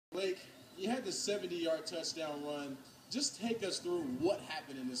You had the 70-yard touchdown run. Just take us through what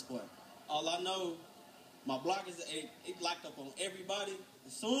happened in this play. All I know, my blockers, it locked up on everybody.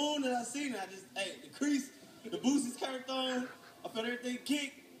 As soon as I seen it, the crease, the boots is curved on. I felt everything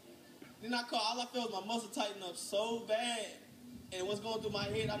kick. Then all I felt was my muscle tighten up so bad. And what's going through my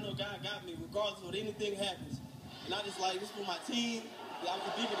head, I know God got me regardless of what anything happens. And I just this is for my team.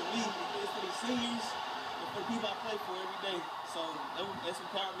 Obviously bigger than me. It's for the seniors and for the people I play for every day. So that's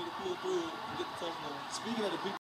empowered me to pull through and get the touchdown. Speaking of the people